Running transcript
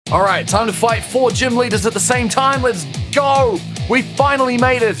All right, time to fight 4 gym leaders at the same time. Let's go. We finally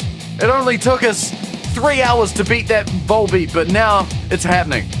made it. It only took us 3 hours to beat that Volbeat, but now it's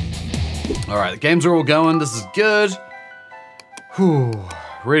happening. All right, the games are all going. This is good. Whew.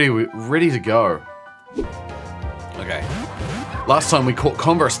 Ready to go. Okay. Last time we caught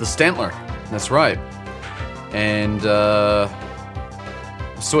Converse the Stantler. That's right. And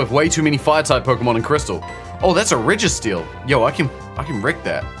still have way too many Fire-type Pokemon in Crystal. Oh, that's a Registeel. Yo, I can wreck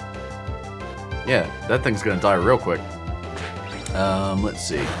that. Yeah, that thing's gonna die real quick. Let's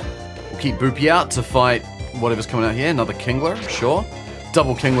see. We'll keep Boopy out to fight whatever's coming out here. Another Kingler, sure.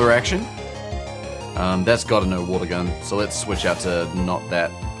 Double Kingler action. That's got a no water gun, so let's switch out to not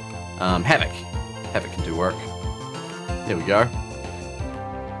that. Havoc. Havoc can do work. There we go.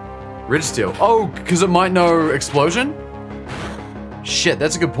 Registeel. Oh, because it might know Explosion? Shit,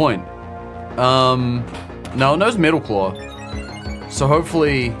 that's a good point. No, it knows Metal Claw. So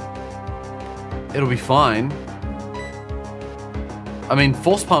hopefully it'll be fine. I mean,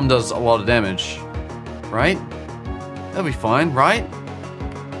 Force Palm does a lot of damage, right? That'll be fine, right?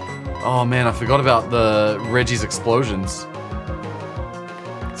 Oh man, I forgot about the Reggie's explosions.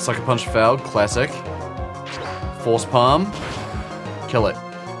 Sucker Punch failed, classic. Force Palm, kill it.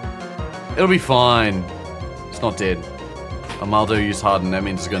 It'll be fine. It's not dead. Amaldo used Harden, that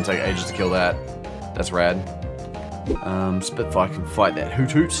means it's gonna take ages to kill that. That's rad. Spitfire can fight that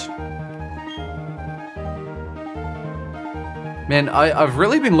Hoot Hoot. Man, I've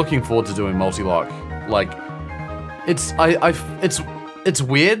really been looking forward to doing multi-lock. Like, it's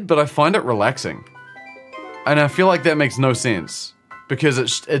weird, but I find it relaxing. And I feel like that makes no sense. Because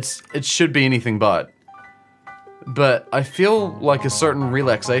it should be anything but. But I feel like a certain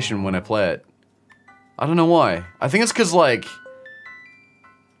relaxation when I play it. I don't know why. I think it's because, like,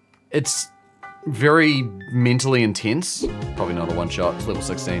 it's very mentally intense. Probably not a one-shot. It's level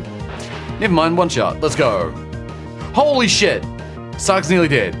 16. Never mind, one-shot. Let's go. Holy shit! Sark's nearly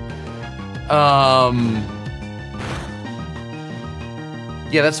dead.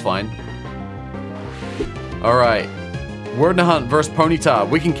 Yeah, that's fine. Alright. Wordnahunt versus Ponyta.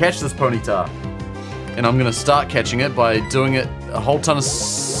 We can catch this Ponyta. And I'm gonna start catching it by doing it a whole ton of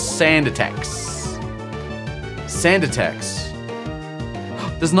sand attacks. Sand attacks.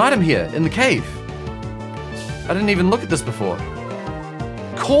 There's an item here in the cave. I didn't even look at this before.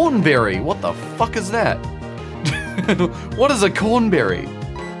 Cornberry. What the fuck is that? What is a Cornberry?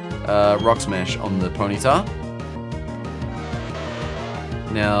 Rock Smash on the Ponyta.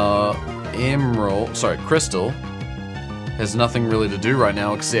 Now, Crystal has nothing really to do right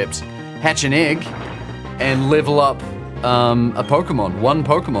now except hatch an egg and level up a Pokemon, one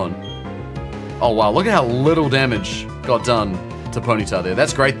Pokemon. Oh wow, look at how little damage got done to Ponyta there.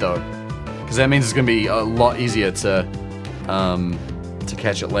 That's great though, because that means it's gonna be a lot easier to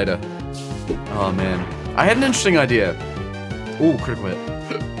catch it later. Oh man, I had an interesting idea. Ooh, critical hit.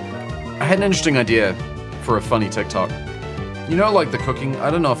 I had an interesting idea for a funny TikTok. You know, like the cooking. I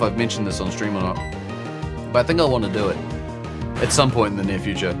don't know if I've mentioned this on stream or not, but I think I want to do it at some point in the near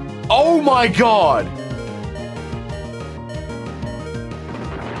future. Oh my god!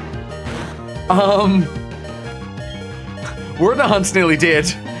 Wordnahunt's nearly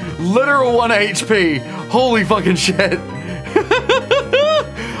dead. Literal 1 HP. Holy fucking shit.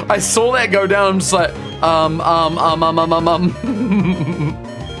 I saw that go down. I'm just like,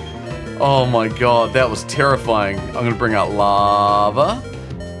 Oh my god, that was terrifying. I'm gonna bring out lava.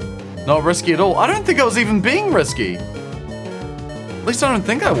 Not risky at all. I don't think I was even being risky. At least I don't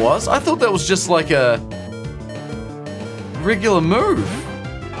think I was. I thought that was just like a regular move.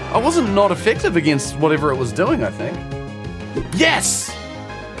 I wasn't not effective against whatever it was doing, I think. Yes!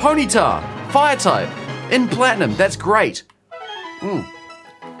 Ponyta, fire type, in platinum. That's great.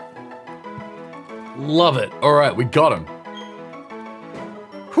 Love it. All right, we got him.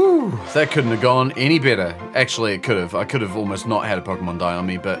 Whew, that couldn't have gone any better. Actually, it could have. I could have almost not had a Pokemon die on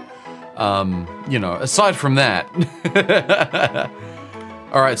me, but, you know, aside from that.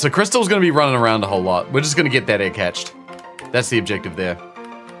 All right, so Crystal's gonna be running around a whole lot. We're just gonna get that egg hatched. That's the objective there.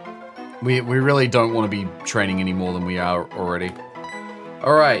 We really don't want to be training any more than we are already.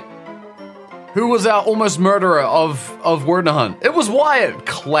 All right. Who was our almost murderer of Wordnahunt? It was Wyatt.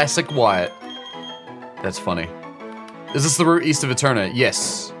 Classic Wyatt. That's funny. Is this the route east of Eterna?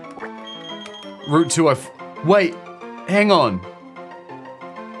 Yes. Route 2, wait, hang on.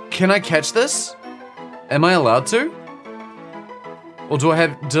 Can I catch this? Am I allowed to? Or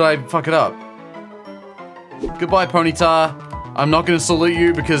did I fuck it up? Goodbye, Ponyta. I'm not gonna salute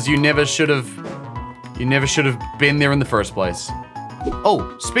you because you never should have been there in the first place.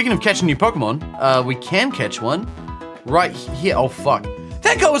 Oh, speaking of catching new Pokemon, we can catch one right here. Oh fuck.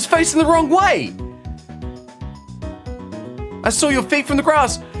 think I was facing the wrong way. I saw your feet from the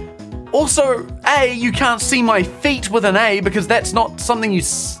grass. Also, A, you can't see my feet with an A because that's not something you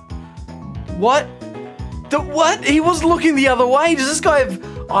What? What? He was looking the other way. Does this guy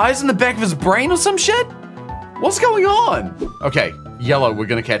have eyes in the back of his brain or some shit? What's going on? Okay, yellow, we're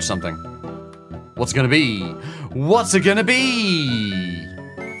gonna catch something. What's it gonna be? What's it gonna be?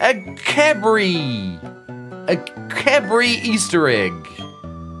 A Cadbury. A Cadbury Easter egg.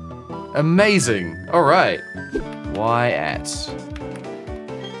 Amazing. All right. Y at.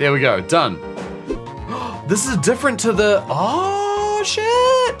 There we go, done. This is different to the, oh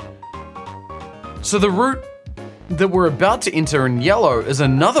shit. So the route that we're about to enter in yellow is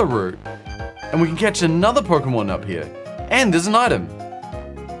another route. And we can catch another Pokemon up here. And there's an item.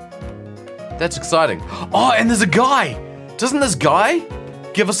 That's exciting. Oh, and there's a guy. Doesn't this guy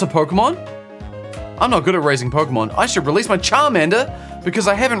give us a Pokemon? I'm not good at raising Pokemon. I should release my Charmander because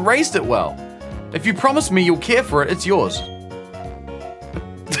I haven't raised it well. If you promise me you'll care for it, it's yours.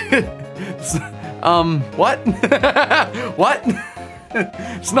 What? What?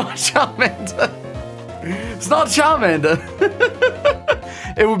 It's not Charmander. It's not Charmander.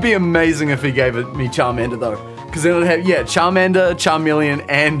 It would be amazing if he gave me Charmander though. Because then it'd have, yeah, Charmander, Charmeleon,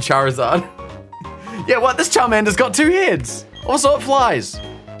 and Charizard. Yeah, what? This Charmander's got 2 heads. Also, it flies.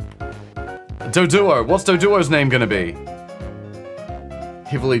 Doduo. What's Doduo's name gonna be?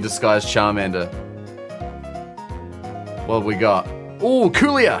 Heavily disguised Charmander. What have we got? Ooh,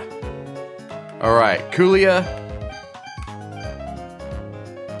 Coolia. All right, Coolia.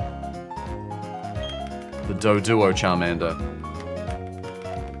 The Doduo Charmander.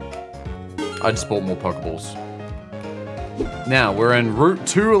 I just bought more Pokeballs. Now, we're in Route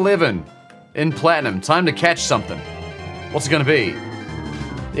 211 in Platinum. Time to catch something. What's it gonna be?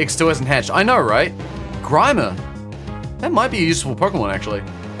 X2 hasn't hatched. I know, right? Grimer. That might be a useful Pokemon, actually.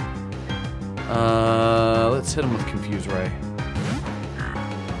 Let's hit him with Confuse Ray.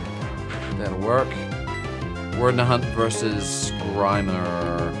 That'll work. Word in the Hunt versus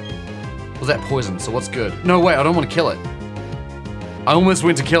Grimer. Was that poison? So what's good? No, wait, I don't want to kill it. I almost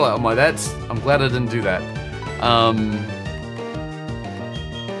went to kill it. I'm like, I'm glad I didn't do that.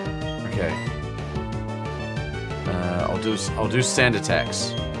 Okay. I'll do sand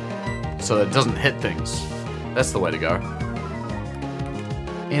attacks. So that it doesn't hit things. That's the way to go.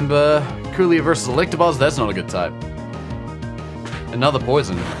 Ember, Coolia versus Electabuzz, that's not a good type. Another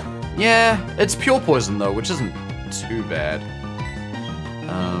poison. Yeah, it's pure poison though, which isn't too bad.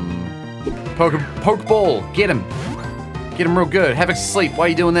 Pokeball, get him. Get him real good. Havoc's asleep, why are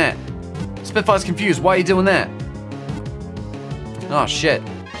you doing that? Spitfire's confused, why are you doing that? Oh shit.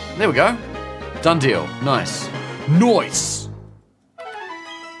 There we go. Done deal, nice. Nice!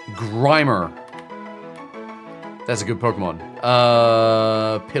 Grimer. That's a good Pokemon.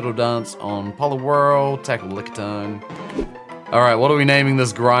 Petal Dance on Poliwhirl, tackle Lickitung. Alright, what are we naming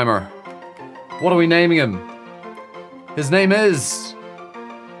this Grimer? What are we naming him? His name is...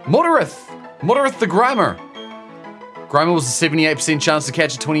 Motorith! Motorith the Grimer! Grimer was a 78% chance to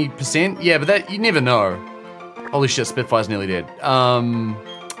catch a 20%? Yeah, but that, you never know. Holy shit, Spitfire's nearly dead. I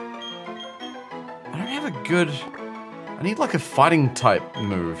don't have a good... I need like a fighting type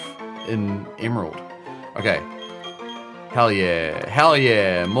move in Emerald. Okay. Hell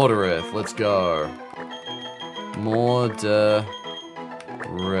yeah, Motorith, let's go. Motorith.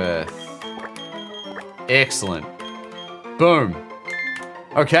 Excellent. Boom.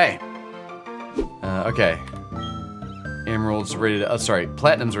 Okay. Okay. Emerald's ready to, sorry,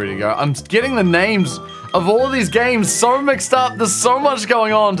 Platinum's ready to go. I'm getting the names of all of these games so mixed up. There's so much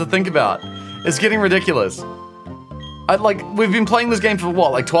going on to think about. It's getting ridiculous. We've been playing this game for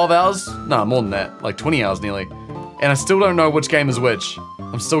what, like 12 hours? No, more than that, like 20 hours nearly. And I still don't know which game is which.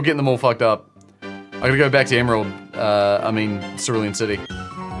 I'm still getting them all fucked up. I gotta go back to Emerald, Cerulean City.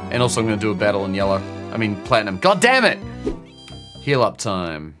 And also I'm gonna do a battle in yellow. Platinum. God damn it! Heal up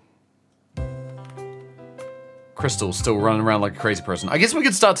time. Crystal's still running around like a crazy person. I guess we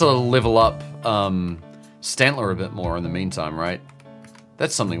could start to level up, Stantler a bit more in the meantime, right?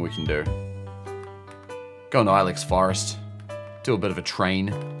 That's something we can do. Go into Ilex Forest. Do a bit of a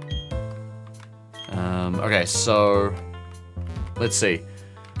train. Okay, so... Let's see.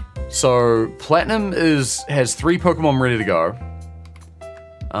 So, Platinum has 3 Pokemon ready to go.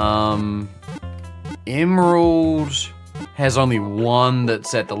 Emerald has only 1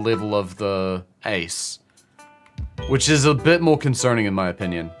 that's at the level of the Ace. Which is a bit more concerning in my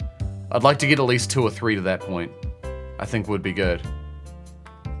opinion. I'd like to get at least 2 or 3 to that point. I think would be good.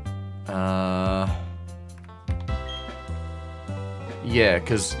 Yeah,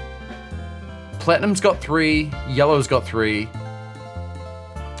 because Platinum's got 3, Yellow's got 3.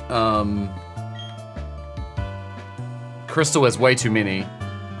 Crystal has way too many.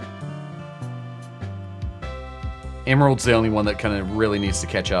 Emerald's the only one that kind of really needs to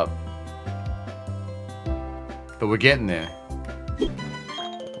catch up. But we're getting there.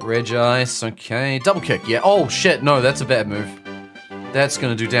 Regice, okay. Double kick, yeah. Oh shit, no, that's a bad move. That's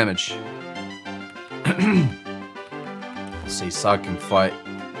gonna do damage. Let's see, Sag can fight.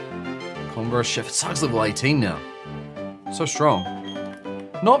 Combo shift. Sag's level 18 now. So strong.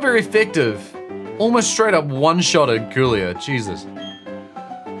 Not very effective. Almost straight up one-shotted Coolier. Jesus.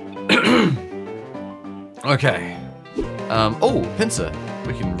 Okay. Oh, pincer.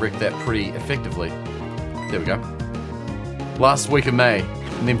 We can wreck that pretty effectively. There we go. Last week of May,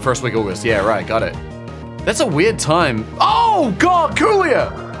 and then first week of August. Yeah, right, got it. That's a weird time. Oh, God,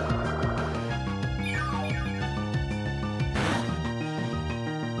 Coolier!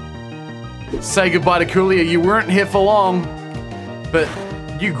 Say goodbye to Coolier. You weren't here for long, but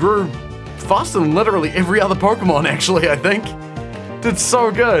you grew faster than literally every other Pokemon, actually, I think. Did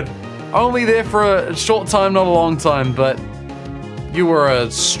so good. Only there for a short time, not a long time, but you were a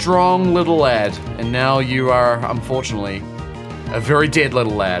strong little lad, and now you are, unfortunately, a very dead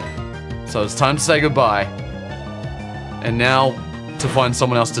little lad. So it's time to say goodbye. And now to find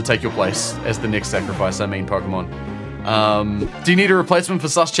someone else to take your place as the next sacrifice, I mean Pokemon. Do you need a replacement for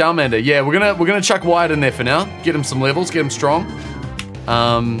Sus Charmander? Yeah, we're gonna chuck Wyatt in there for now. Get him some levels, get him strong.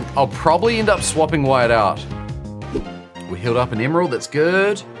 I'll probably end up swapping Wyatt out. We healed up an Emerald, that's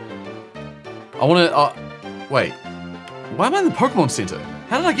good. I wanna, wait. Why am I in the Pokemon Center?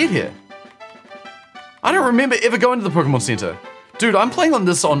 How did I get here? I don't remember ever going to the Pokemon Center. Dude, I'm playing on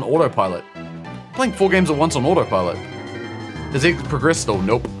this on autopilot. I'm playing 4 games at once on autopilot. Does egg progress still?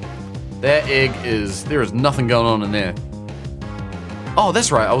 Nope. That egg is, there is nothing going on in there. Oh,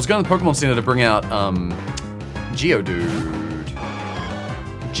 that's right. I was going to the Pokemon Center to bring out, Geodude.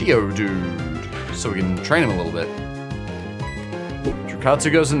 Geodude. So we can train him a little bit.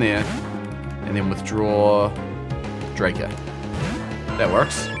 Drukatsu goes in there. And then withdraw Draco. That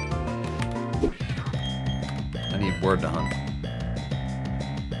works. I need Word to Hunt.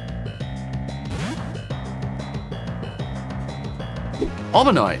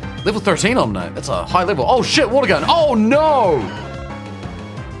 Omanyte. Level 13 Omanyte. That's a high level. Oh shit, Water Gun. Oh no!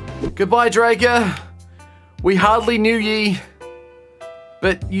 Goodbye, Draco. We hardly knew ye,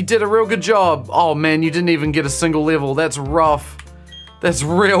 but you did a real good job. Oh man, you didn't even get a single level. That's rough. That's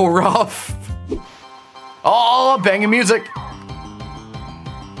real rough. Oh, banging music.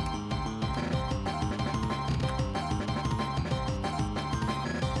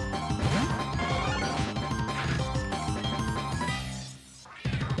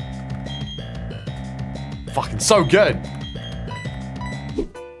 Fucking so good.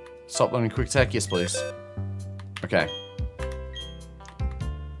 Stop learning quick attack, yes please. Okay.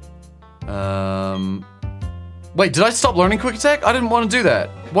 Wait, did I stop learning quick attack? I didn't want to do that.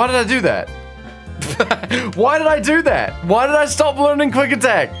 Why did I do that? Why did I do that? Why did I stop learning quick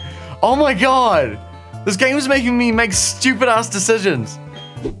attack? Oh my god. This game is making me make stupid ass decisions.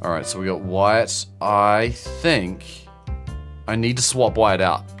 Alright, so we got Wyatt. I think I need to swap Wyatt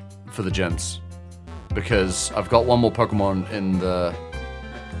out for the gyms. Because I've got one more Pokemon in the...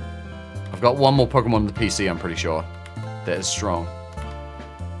 I've got one more Pokemon in the PC, I'm pretty sure. That is strong.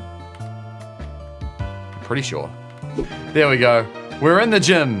 I'm pretty sure. There we go. We're in the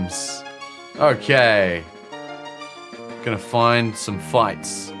gyms. Okay. Gonna find some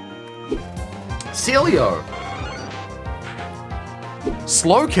fights. Celio.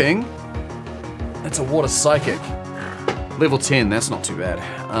 Slowking? That's a Water Psychic. Level 10, that's not too bad.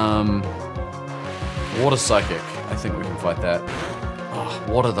 Water Psychic. I think we can fight that. Oh,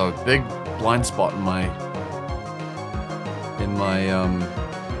 water though. Big blind spot in my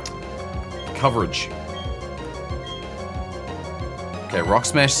coverage. Okay, Rock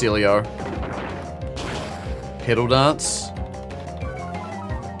Smash Celio. Petal Dance.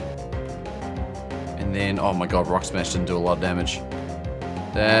 And then, oh my god, Rock Smash didn't do a lot of damage.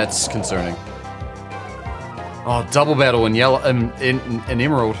 That's concerning. Oh, double battle in yellow, in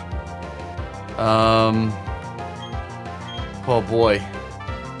Emerald. Oh boy.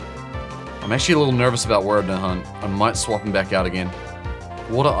 I'm actually a little nervous about Word to Hunt. I might swap him back out again.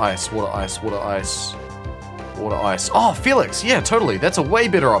 Water Ice, Water Ice, Water Ice. Water Ice. Oh, Felix! Yeah, totally. That's a way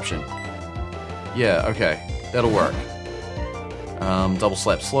better option. Yeah, okay. That'll work. Double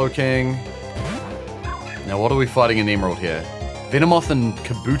Slap Slowking. Now what are we fighting in Emerald here? Venomoth and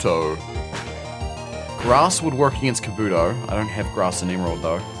Kabuto. Grass would work against Kabuto. I don't have Grass in Emerald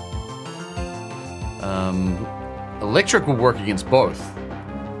though. Electric will work against both.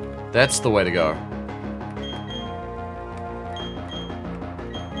 That's the way to go.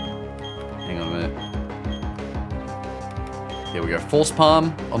 Hang on a minute. Here we go. False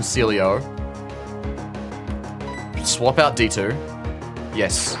Palm on Celio. Swap out D2.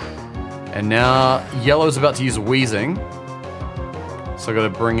 Yes. And now Yellow's about to use Wheezing. So I gotta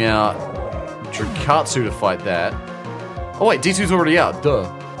bring out Drukatsu to fight that. Oh wait, D2's already out. Duh.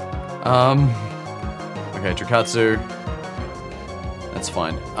 Okay, Drukatsu. That's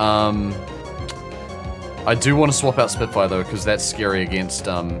fine. I do want to swap out Spitfire though, because that's scary against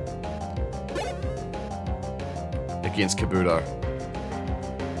Kabuto.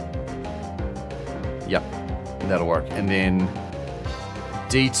 Yep, that'll work. And then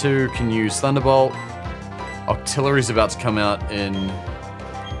D2 can use Thunderbolt. Octillery's about to come out in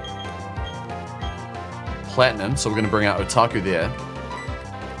Platinum, so we're going to bring out Otaku there.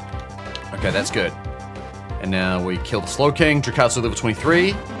 Okay, that's good. And now we kill the Slowking. Drukatsu level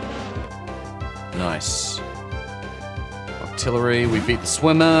 23. Nice. Octillery, we beat the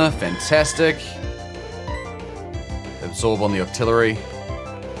Swimmer. Fantastic. Absorb on the Octillery.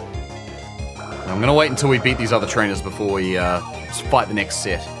 I'm going to wait until we beat these other trainers before we fight the next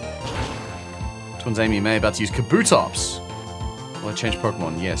set. Twins Amy May about to use Kabutops. Will I change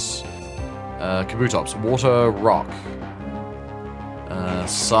Pokemon? Yes. Kabutops. Water, Rock.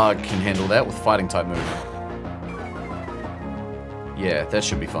 Sarg can handle that with Fighting type move. Yeah, that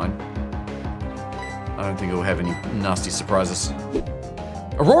should be fine. I don't think it'll have any nasty surprises.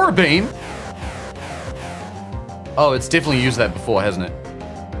 Aurora Beam? Oh, it's definitely used that before, hasn't it?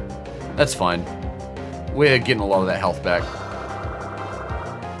 That's fine. We're getting a lot of that health back.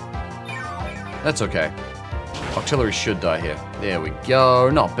 That's okay. Octillery should die here. There we go.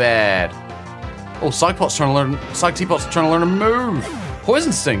 Not bad. Oh, Psych Teapot's trying to learn a move.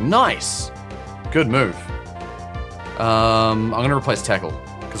 Poison Sting. Nice. Good move. I'm gonna replace Tackle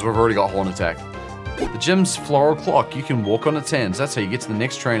because we've already got Horn Attack. The gym's floral clock. You can walk on its hands. That's how you get to the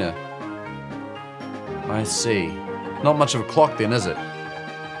next trainer. I see. Not much of a clock then, is it?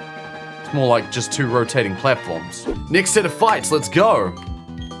 It's more like just 2 rotating platforms. Next set of fights. Let's go.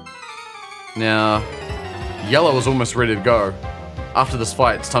 Now, Yellow is almost ready to go. After this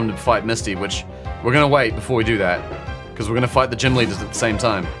fight, it's time to fight Misty, which we're gonna wait before we do that because we're gonna fight the gym leaders at the same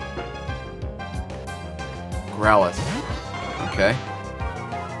time. Growlithe. Okay.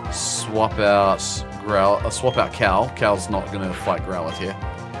 Swap out swap out Cal. Cal's not gonna fight Growlithe here.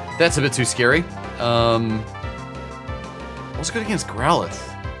 That's a bit too scary. What's good against Growlithe?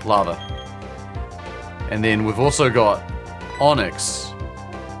 Lava. And then we've also got Onix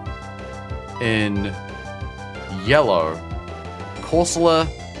in yellow. Corsola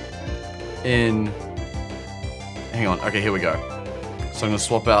in... Hang on. Okay, here we go. So I'm gonna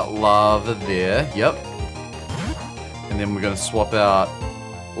swap out Lava there. Yep. And then we're gonna swap out...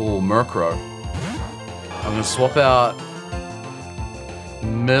 Oh, Murkrow. I'm gonna swap out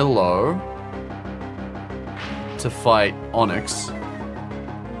Milo to fight Onix.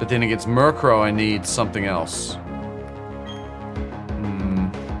 But then against Murkrow, I need something else.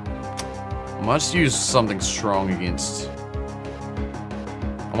 I might just use something strong against...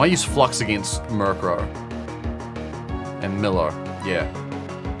 I might use Flux against Murkrow. And Milo. Yeah.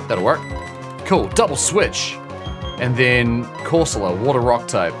 That'll work. Cool. Double switch. And then Corsola, Water Rock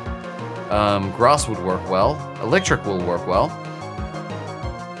type. Grass would work well. Electric will work well.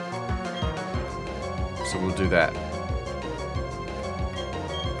 So we'll do that.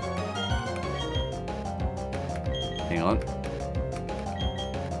 Hang on.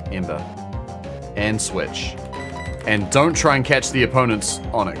 Ember. And switch. And don't try and catch the opponent's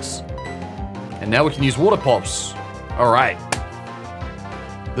Onix. And now we can use Water Pops. Alright.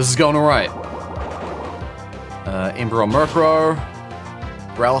 This is going alright. Ember on Murkrow.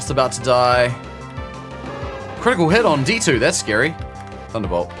 Growlithe's about to die. Critical hit on D2, that's scary.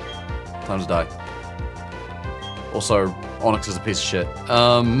 Thunderbolt. Time to die. Also, Onix is a piece of shit.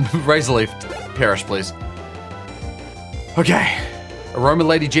 Razor Leaf, perish please. Okay. Aroma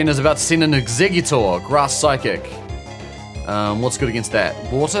Lady Jen is about to send an Exeggutor. Grass Psychic. What's good against that?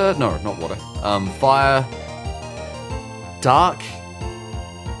 Water? No, not water. Fire. Dark.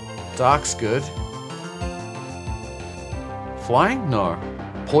 Dark's good. Flying? No.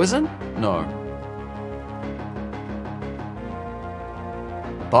 Poison? No.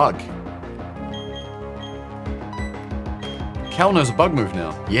 Bug. Cal knows a bug move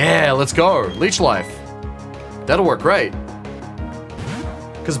now. Yeah, let's go. Leech Life. That'll work great.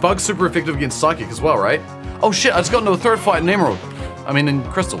 Because Bug's super effective against Psychic as well, right? Oh shit, I just got into a third fight in Emerald. I mean, in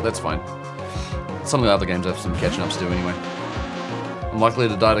Crystal, that's fine. Some of the other games have some catching ups to do anyway. I'm likely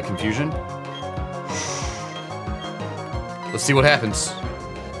to die to Confusion. Let's see what happens.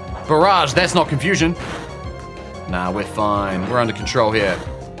 Barrage, that's not Confusion. Nah, we're fine. We're under control here.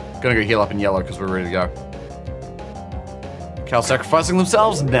 Gonna go heal up in yellow because we're ready to go. Cal sacrificing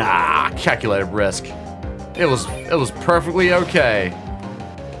themselves? Nah, calculated risk. It was perfectly okay.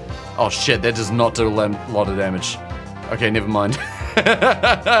 Oh shit, that does not do a lot of damage. Okay, never mind.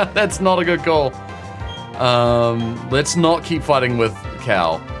 That's not a good call. Let's not keep fighting with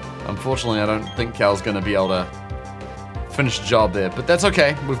Cal. Unfortunately, I don't think Cal's gonna be able to finish the job there, but that's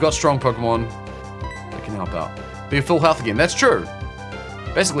okay. We've got strong Pokemon that can help out. Be a full health again, that's true.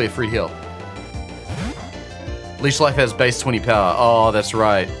 Basically a free heal. Leech Life has base 20 power. Oh, that's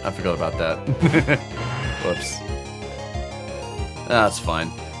right. I forgot about that. Whoops. That's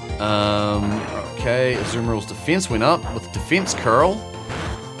fine. Okay, Azumarill's defense went up with Defense Curl.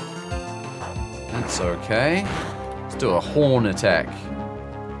 That's okay. Let's do a Horn attack.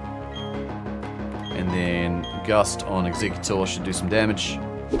 And then Gust on Executor should do some damage.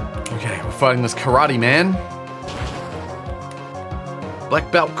 Okay, we're fighting this Karate Man.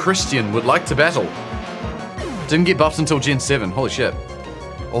 Black Belt Christian would like to battle. Didn't get buffed until Gen 7. Holy shit.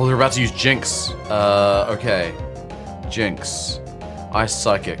 Oh, they're about to use Jinx. Okay. Jinx. Ice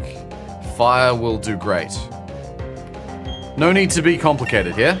Psychic. Fire will do great. No need to be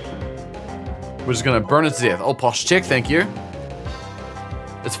complicated here. We're just gonna burn it to death. Oh, Posh Check, thank you.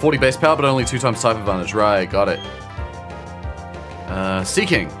 It's 40 base power, but only 2 times type advantage. Right, got it.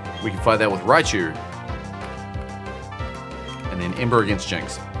 Seeking. We can fight that with Raichu. And then Ember against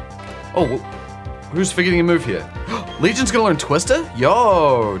Jinx. Oh, who's forgetting a move here? Legion's gonna learn Twister?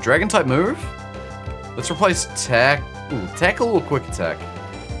 Yo, Dragon type move? Let's replace Tackle or Quick Attack?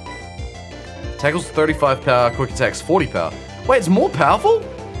 Tackle's 35 power, Quick Attack's 40 power. Wait, it's more powerful?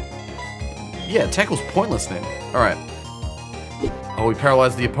 Yeah, Tackle's pointless then. Alright. Oh, we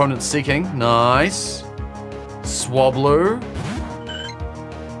paralyzed the opponent's Seeking. Nice. Swablu.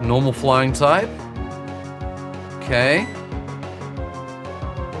 Normal flying type. Okay.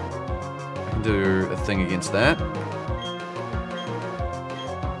 I can do a thing against that.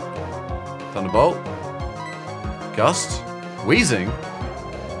 Thunderbolt. Gust. Wheezing.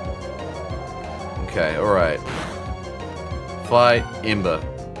 Okay, alright. Fight Ember.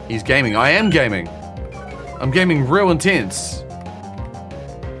 He's gaming. I am gaming. I'm gaming real intense.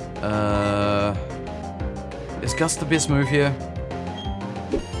 Is Gust the best move here?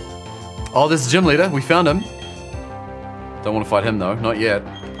 Oh, this is Gym Leader. We found him. Don't want to fight him though. Not yet.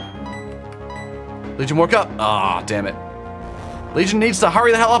 Legion woke up. Ah, damn it. Legion needs to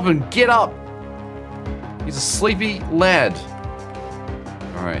hurry the hell up and get up. He's a sleepy lad.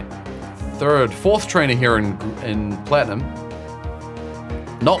 Alright. Fourth trainer here in Platinum.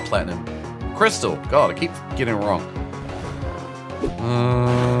 Not Platinum. Crystal. God, I keep getting it wrong.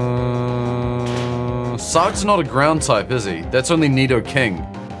 Sark's not a ground type, is he? That's only Nidoking.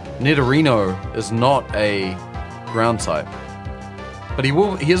 Nidorino is not a ground type. But he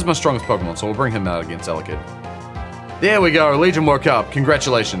is my strongest Pokemon, so we'll bring him out against Elekid. There we go, Legion woke up.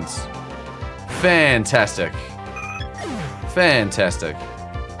 Congratulations. Fantastic. Fantastic.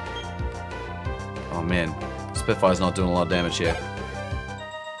 Oh man, Spitfire's not doing a lot of damage here.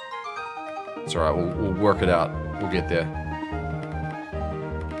 It's alright, we'll work it out. We'll get there.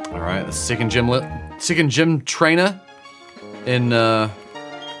 Alright, the second gym trainer in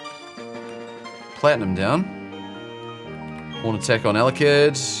Platinum down. Horn attack on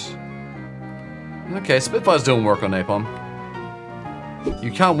Elekid. Okay, Spitfire's doing work on Napalm.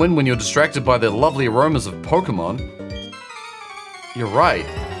 You can't win when you're distracted by the lovely aromas of Pokemon. You're right.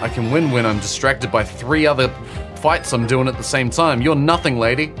 I can win when I'm distracted by 3 other fights I'm doing at the same time. You're nothing,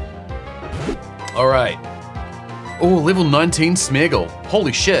 lady. Alright. Oh, level 19 Smeargle.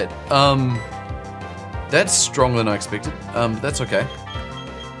 Holy shit. That's stronger than I expected. That's okay.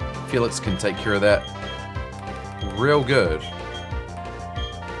 Felix can take care of that real good.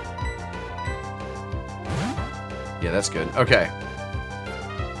 Yeah, that's good. Okay.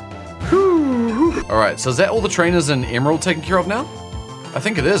 Alright, so is that all the trainers in Emerald taken care of now? I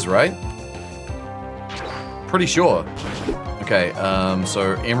think it is, right? Pretty sure. Okay,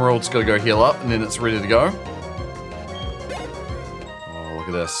 so Emerald's gotta go heal up, and then it's ready to go. Oh, look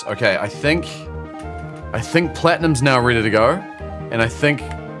at this. Okay, I think Platinum's now ready to go, and I think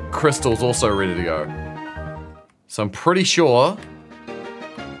Crystal's also ready to go. So I'm pretty sure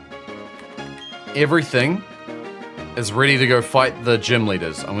everything is ready to go fight the gym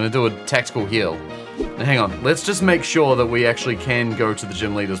leaders. I'm gonna do a tactical heal. Now hang on, let's just make sure that we actually can go to the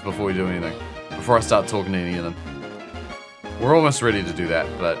gym leaders before we do anything. Before I start talking to any of them. We're almost ready to do that,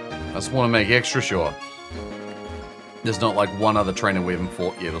 but I just want to make extra sure. There's not like one other trainer we haven't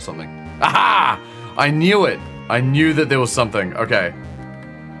fought yet or something. Aha! I knew it! I knew that there was something. Okay.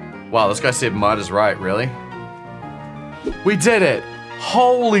 Wow, this guy said Mud is right, really? We did it!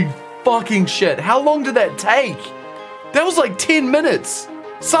 Holy fucking shit. How long did that take? That was like 10 minutes.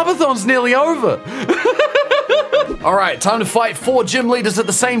 Subathon's nearly over. All right, time to fight 4 gym leaders at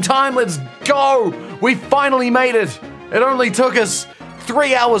the same time. Let's go. We finally made it. It only took us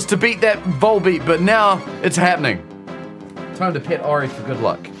 3 hours to beat that Volbeat, but now it's happening. Time to pet Ori for good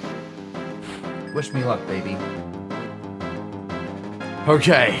luck. Wish me luck, baby.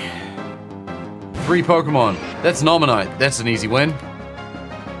 Okay. 3 Pokemon. That's Nominite. That's an easy win.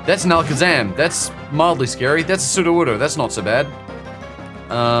 That's an Alakazam. That's mildly scary. That's a Sudowoodo. That's not so bad.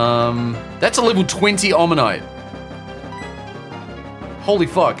 That's a level 20 Omanyte. Holy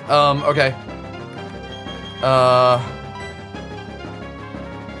fuck. Okay. Aww.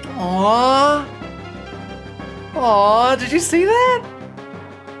 Aww, did you see that?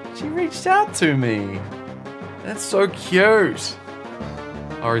 She reached out to me. That's so cute.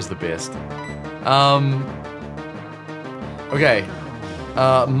 Ori's the best. Okay.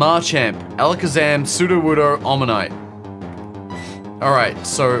 Marchamp, Alakazam, Sudowoodo, Omanyte. Alright,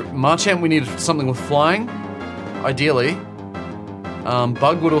 so Marchamp we need something with flying, ideally.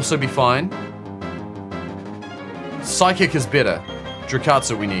 Bug would also be fine. Psychic is better.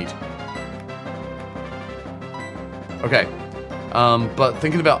 Dracatsu we need. Okay. But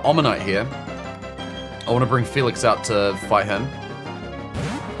thinking about Omanyte here, I want to bring Felix out to fight him.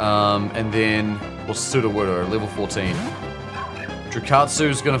 And then, well, Sudowoodo, level 14.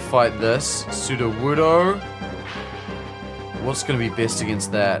 Dracatsu's gonna fight this. Sudowoodo. What's gonna be best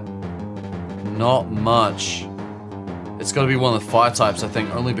against that? Not much. It's gotta be one of the fire types, I think,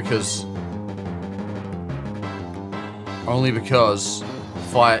 only because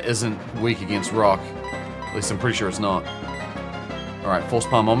fire isn't weak against rock. At least I'm pretty sure it's not. Alright, False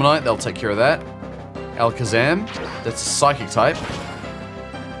Palm Omanyte, that'll take care of that. Alakazam, that's a psychic type.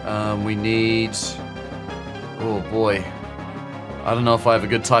 We need... Oh boy. I don't know if I have a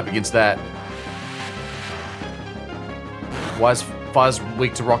good type against that. Why is fire's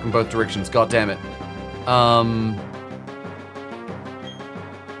weak to rock in both directions? God damn it.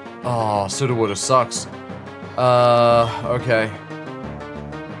 Oh, Sudowoodo sucks. Okay.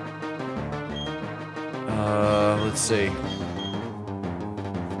 Let's see.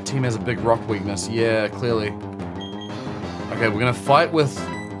 Team has a big rock weakness. Yeah, clearly. Okay, we're gonna fight with,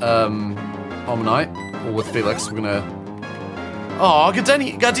 Omanyte. Or with Felix. We're gonna... Oh,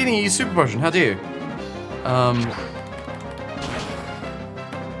 Gardenia used Super Potion. How dare you?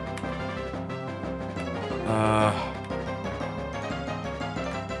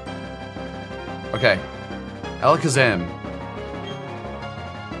 Okay. Alakazam.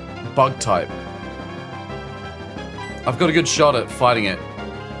 Bug type. I've got a good shot at fighting it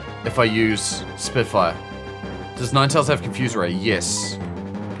if I use Spitfire. Does Ninetales have Confuse Ray? Yes.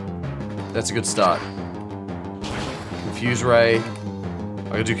 That's a good start. Confuse Ray. I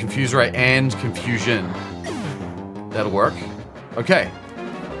gotta do Confuse Ray and Confusion. That'll work. Okay.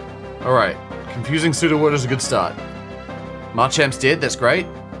 Alright. Confusing Sudowoodo is a good start. Marchamp's dead, that's great.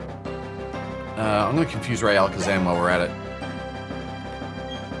 I'm gonna Confuse Ray Alakazam while we're at it.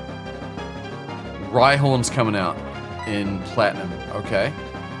 Rhyhorn's coming out in Platinum. Okay.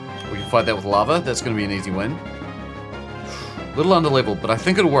 We can fight that with Lava. That's gonna be an easy win. Little under level, but I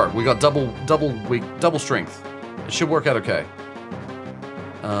think it'll work. We got double strength. It should work out okay.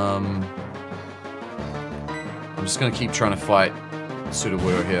 I'm just gonna keep trying to fight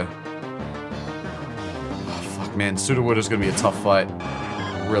Sudowoodo here. Oh, fuck, man. Sudowoodo's gonna be a tough fight.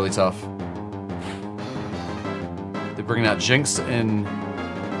 Really tough. They're bringing out Jinx in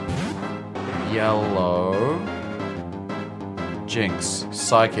yellow. Jinx,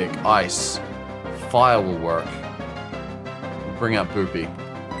 Psychic, Ice. Fire will work. We'll bring out Boopy.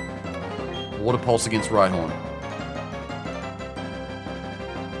 Water Pulse against Rhyhorn.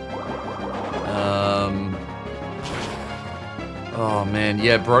 Oh man,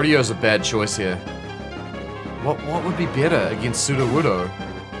 yeah, Brodio's a bad choice here. What would be better against Sudowoodo?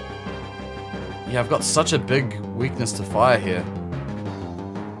 Yeah, I've got such a big weakness to fire here.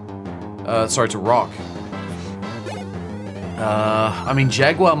 Sorry, to rock. I mean,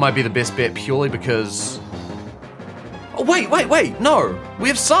 Jaguar might be the best bet purely because... Oh, wait, no! We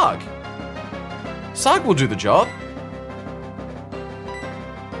have Sarg! Sarg will do the job.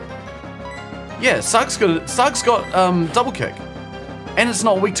 Yeah, Sarg's got double kick. And it's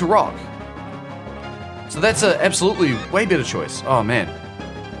not weak to rock. So that's a absolutely way better choice. Oh, man.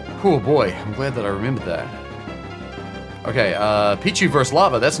 Oh, boy. I'm glad that I remembered that. Okay, Pichu versus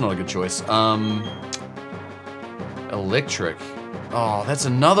Lava. That's not a good choice. Electric. Oh, that's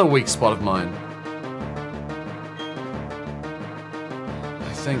another weak spot of mine.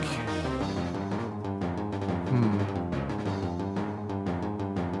 I think...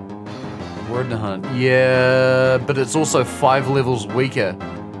 Word to hunt. Yeah, but it's also 5 levels weaker.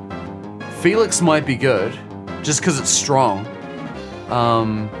 Felix might be good, just because it's strong.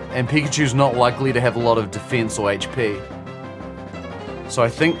 And Pikachu's not likely to have a lot of defense or HP. So I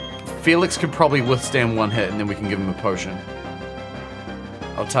think Felix could probably withstand 1 hit, and then we can give him a potion.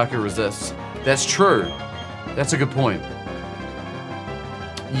 Otaka resists. That's true. That's a good point.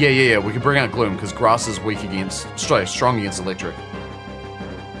 Yeah. We could bring out Gloom, because Grass is weak against... strong against Electric.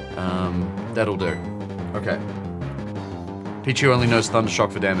 That'll do. Okay. Pichu only knows Thunder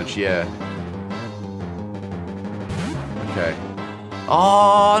Shock for damage, yeah. Okay.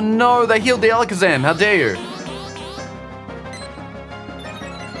 Oh, no! They healed the Alakazam! How dare you!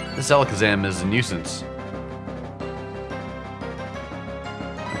 This Alakazam is a nuisance.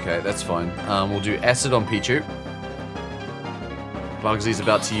 Okay, that's fine. We'll do Acid on Pichu. Bugsy's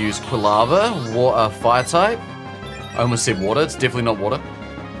about to use Quilava, Fire type. I almost said water, it's definitely not water.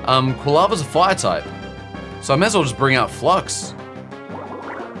 Quilava's a Fire type. So I might as well just bring out Flux.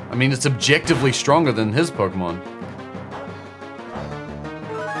 I mean, it's objectively stronger than his Pokemon.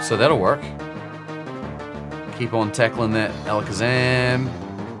 So that'll work. Keep on tackling that Alakazam.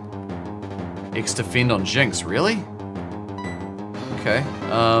 X-Defend on Jinx, really? Okay.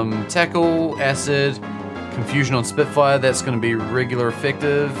 Tackle, Acid, Confusion on Spitfire. That's going to be regular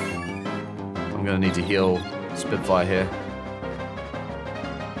effective. I'm going to need to heal Spitfire here.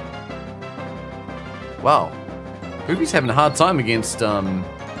 Wow. Poopy's having a hard time against Jinx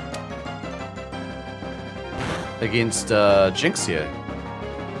here.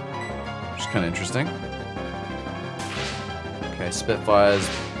 Which is kind of interesting. Okay, Spitfire's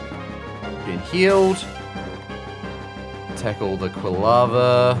been healed. Tackle the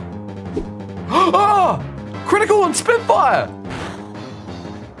Quilava. Ah! Critical on Spitfire!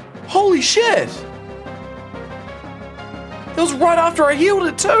 Holy shit! That was right after I healed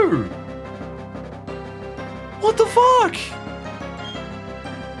it too! What the fuck?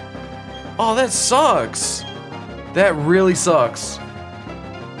 Oh, that sucks. That really sucks.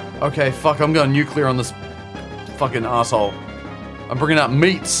 Okay, fuck, I'm going nuclear on this fucking asshole. I'm bringing out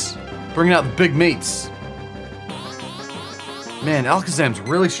meats. Bringing out the big meats. Man, Alakazam's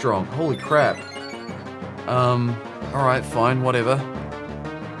really strong. Holy crap. Alright, fine, whatever.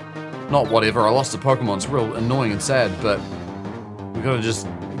 Not whatever, I lost a Pokemon. It's real annoying and sad, but we gotta just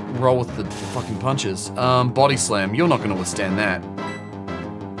roll with the fucking punches. Body Slam. You're not gonna withstand that.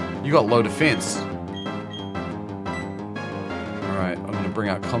 You got low defense. Alright, I'm gonna bring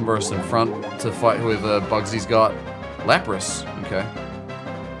out Converse in front to fight whoever Bugsy's got. Lapras. Okay.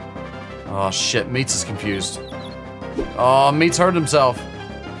 Oh shit, Meats is confused. Oh, Meats hurt himself.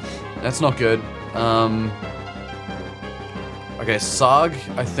 That's not good. Okay, Sarg,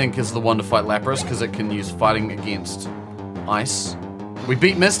 I think, is the one to fight Lapras, because it can use fighting against ice. We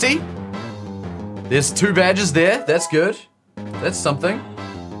beat Misty. There's 2 badges there. That's good. That's something.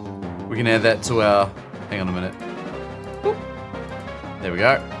 We can add that to our... Hang on a minute. Boop. There we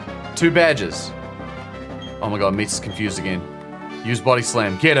go. 2 badges. Oh my god, Meats is confused again. Use Body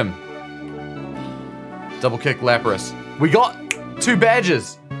Slam. Get him. Double kick Lapras. We got 2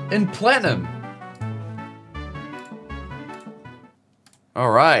 badges in Platinum.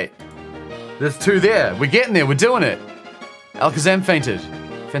 Alright. There's 2 there. We're getting there. We're doing it. Alakazam fainted.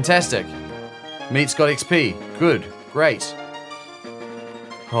 Fantastic. Meat's got XP. Good. Great.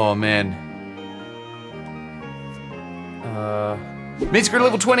 Oh, man. Meat's grew to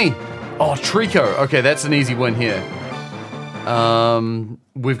level 20. Oh, Trico. Okay, that's an easy win here.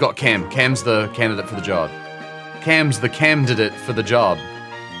 We've got Cam. Cam's the candidate for the job. Cam's the candidate for the job.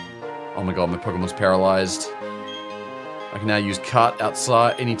 Oh my god, my Pokemon's paralyzed. I can now use Cut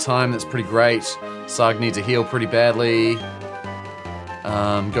outside anytime. That's pretty great. Sarg needs a heal pretty badly.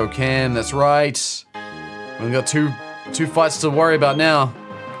 Go Cam, that's right. We've got two fights to worry about now.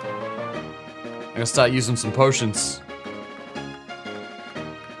 I'm gonna start using some potions.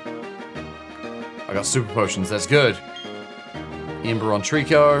 I got Super Potions, that's good. Ember on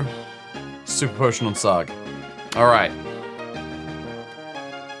Trico. Super Potion on Sarg. Alright.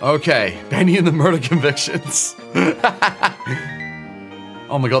 Okay, Benny and the murder convictions.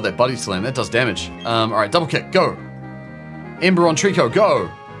 Oh my god, that Body Slam, that does damage. Alright, double kick, go. Ember on Trico, go.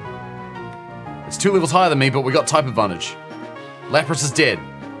 It's 2 levels higher than me, but we got type advantage. Lapras is dead.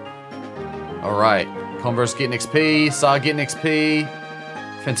 Alright, Converse getting XP, Sarg getting XP.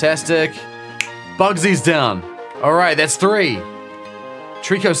 Fantastic. Bugsy's down. Alright, that's 3.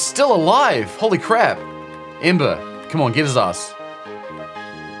 Trico's still alive. Holy crap. Ember, come on, get his ass.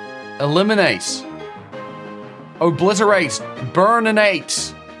 Eliminate. Obliterate.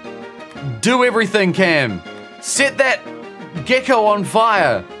 Burninate. Do everything, Cam. Set that gecko on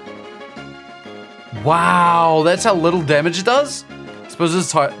fire. Wow, that's how little damage it does? I suppose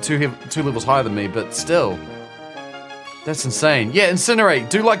it's two levels higher than me, but still. That's insane. Yeah, incinerate.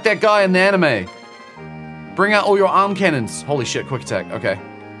 Do like that guy in the anime. Bring out all your arm cannons. Holy shit, quick attack. Okay.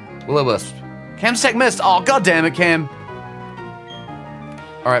 Will-o-wisp. Cam's attack missed. Oh, god damn it, Cam.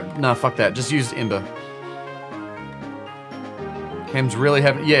 Alright, nah, fuck that. Just use Ember. Cam's really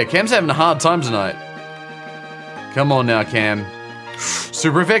having... Yeah, Cam's having a hard time tonight. Come on now, Cam.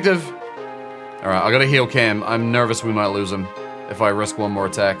 Super effective. Alright, I gotta heal Cam. I'm nervous we might lose him if I risk one more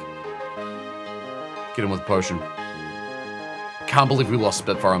attack. Get him with a potion. Can't believe we lost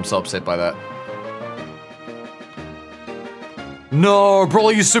Spitfire. I'm so upset by that. No,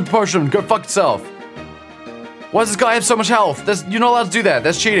 Broly, use super potion. Go fuck yourself. Why does this guy have so much health? You're not allowed to do that.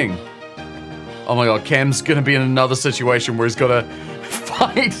 That's cheating. Oh my god, Cam's gonna be in another situation where he's gotta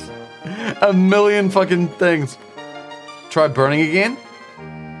fight a million fucking things. Try burning again?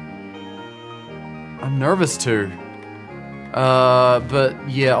 I'm nervous too. But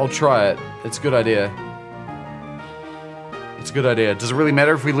yeah, I'll try it. It's a good idea. It's a good idea. Does it really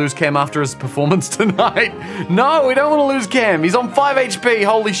matter if we lose Cam after his performance tonight? No, we don't want to lose Cam. He's on 5 HP.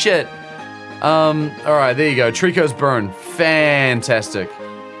 Holy shit. Alright, there you go. Trico's burn. Fantastic.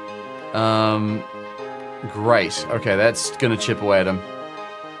 Great. Okay, that's gonna chip away at him.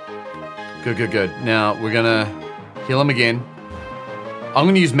 Good, good, good. Now, we're gonna heal him again. I'm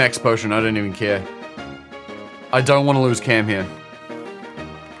gonna use Max Potion. I don't even care. I don't want to lose Cam here.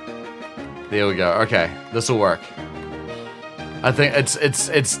 There we go. Okay, this will work. I think it's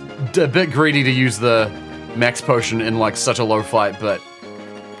a bit greedy to use the Max Potion in like such a low fight, but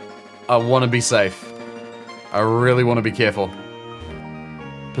I want to be safe. I really want to be careful.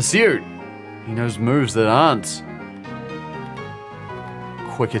 Pursuit. He knows moves that aren't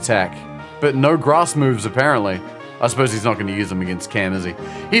quick attack, but no grass moves apparently. I suppose he's not going to use them against Cam, is he?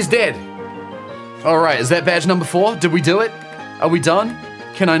 He's dead. All right, is that badge number 4? Did we do it? Are we done?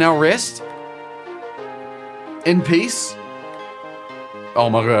 Can I now rest? In peace? Oh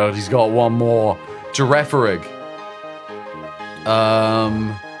my god, he's got one more. Girafarig.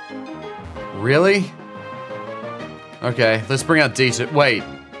 Really? Okay, let's bring out D2. Wait.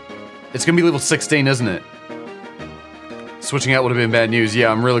 It's gonna be level 16, isn't it? Switching out would have been bad news.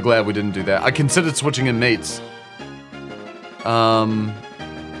 Yeah, I'm really glad we didn't do that. I considered switching in meats.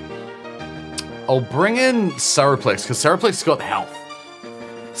 I'll bring in Saraplex, because Saraplex got health.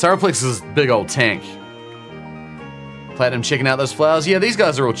 Saraplex is a big old tank. Platinum checking out those flowers. Yeah, these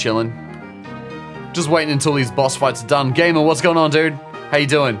guys are all chilling. Just waiting until these boss fights are done. Gamer, what's going on, dude? How you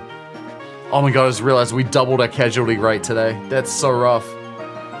doing? Oh my god, I just realized we doubled our casualty rate today. That's so rough.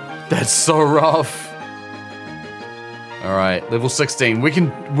 That's so rough. Alright, level 16. We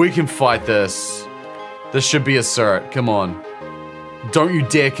can fight this. This should be a cert. Come on. Don't you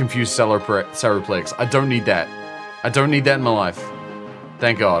dare confuse Saraplex. I don't need that. I don't need that in my life.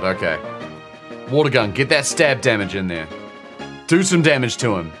 Thank god, okay. Water gun, get that stab damage in there. Do some damage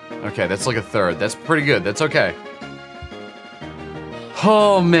to him. Okay, that's like a third. That's pretty good. That's okay.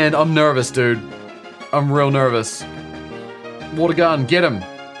 Oh man, I'm nervous, dude. I'm real nervous. Water gun, get him.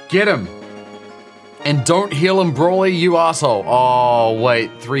 Get him. And don't heal him, Broly, you asshole. Oh,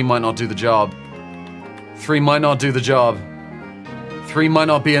 wait. 3 might not do the job. 3 might not do the job. 3 might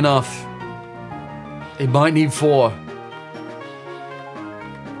not be enough. It might need 4.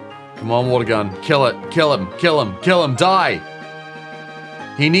 Come on, water gun. Kill it. Kill him. Kill him. Kill him. Die.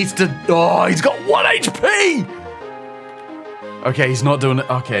 He needs to... Oh, he's got 1 HP! Okay, he's not doing it.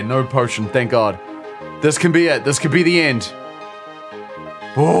 Okay, no potion. Thank God. This can be it. This could be the end.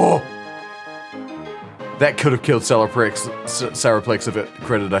 Oh! That could have killed Saraplex of it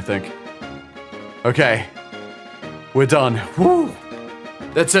credit, I think. Okay. We're done. Woo!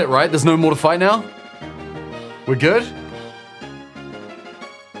 That's it, right? There's no more to fight now? We're good?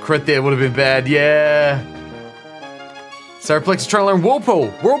 Crit there would have been bad, yeah. Saraplex is trying to learn Whirlpool.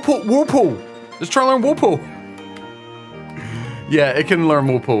 Whirlpool. It's trying to learn Whirlpool. Yeah, it can learn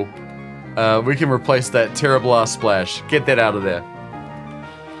Whirlpool. We can replace that terrible ass splash. Get that out of there.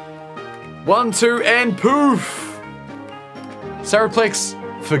 1, 2, and poof! Saraplex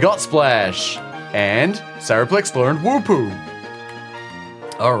forgot Splash. And Saraplex learned Whirlpool.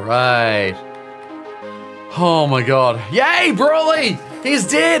 Alright. Oh my god. Yay, Broly! He's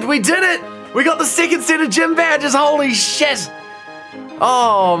dead! We did it! We got the 2nd set of gym badges! Holy shit!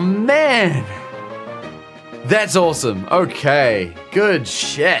 Oh, man! That's awesome. Okay. Good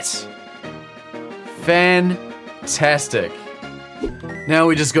shit. Fantastic. Now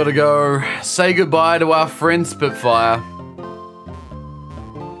we just gotta go say goodbye to our friend Spitfire.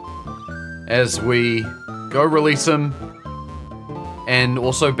 As we go release him And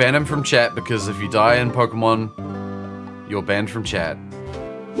also ban him from chat, because if you die in Pokemon, you're banned from chat.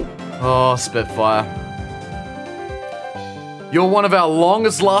 Oh, Spitfire. You're one of our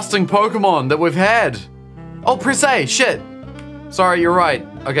longest lasting Pokemon that we've had. Oh, press A, shit. Sorry, you're right.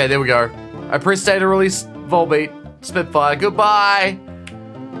 Okay, there we go. I pressed A to release Volbeat. Spitfire, goodbye.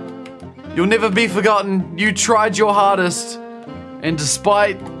 You'll never be forgotten. You tried your hardest. And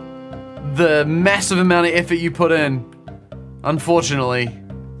despite the massive amount of effort you put in, unfortunately,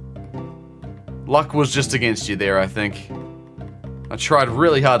 luck was just against you there, I think. I tried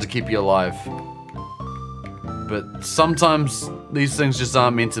really hard to keep you alive. But sometimes these things just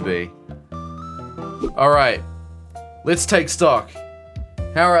aren't meant to be. Alright, let's take stock.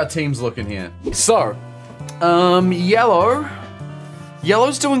 How are our teams looking here? So, Yellow.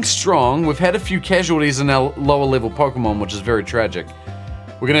 Yellow's doing strong. We've had a few casualties in our lower level Pokemon, which is very tragic.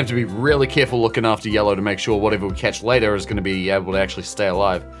 We're gonna have to be really careful looking after Yellow to make sure whatever we catch later is gonna be able to actually stay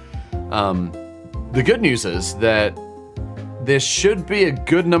alive. The good news is that there should be a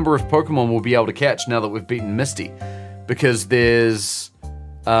good number of Pokemon we'll be able to catch now that we've beaten Misty. Because there's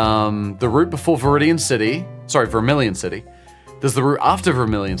the route before Vermilion City. There's the route after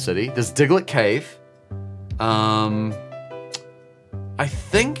Vermilion City. There's Diglett Cave. I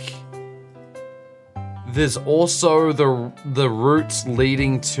think there's also the routes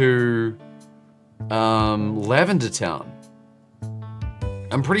leading to Lavender Town.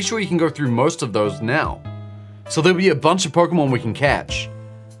 I'm pretty sure you can go through most of those now. So there'll be a bunch of Pokemon we can catch,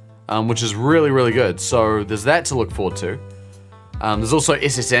 which is really, really good. So there's that to look forward to. There's also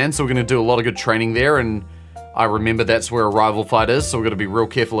SSN, so we're gonna do a lot of good training there, and I remember that's where a rival fight is, so we're gonna be real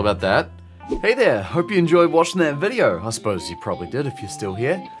careful about that. Hey there, hope you enjoyed watching that video. I suppose you probably did if you're still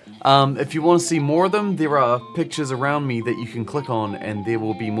here. If you want to see more of them, there are pictures around me that you can click on, and there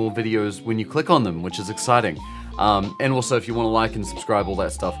will be more videos when you click on them, which is exciting. And also, if you want to like and subscribe, all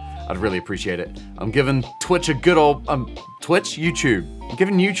that stuff, I'd really appreciate it. I'm giving Twitch a good old, YouTube. I'm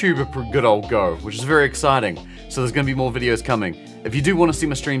giving YouTube a good old go, which is very exciting. So there's going to be more videos coming. If you do want to see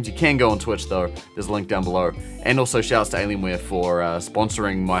my streams, you can go on Twitch though. There's a link down below. And also shouts to Alienware for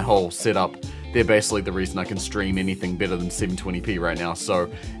sponsoring my whole setup. They're basically the reason I can stream anything better than 720p right now. So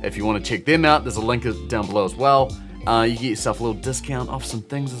if you want to check them out, there's a link down below as well. You get yourself a little discount off some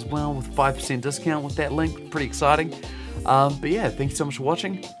things as well with 5% discount with that link. Pretty exciting. But yeah, thank you so much for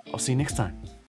watching. I'll see you next time.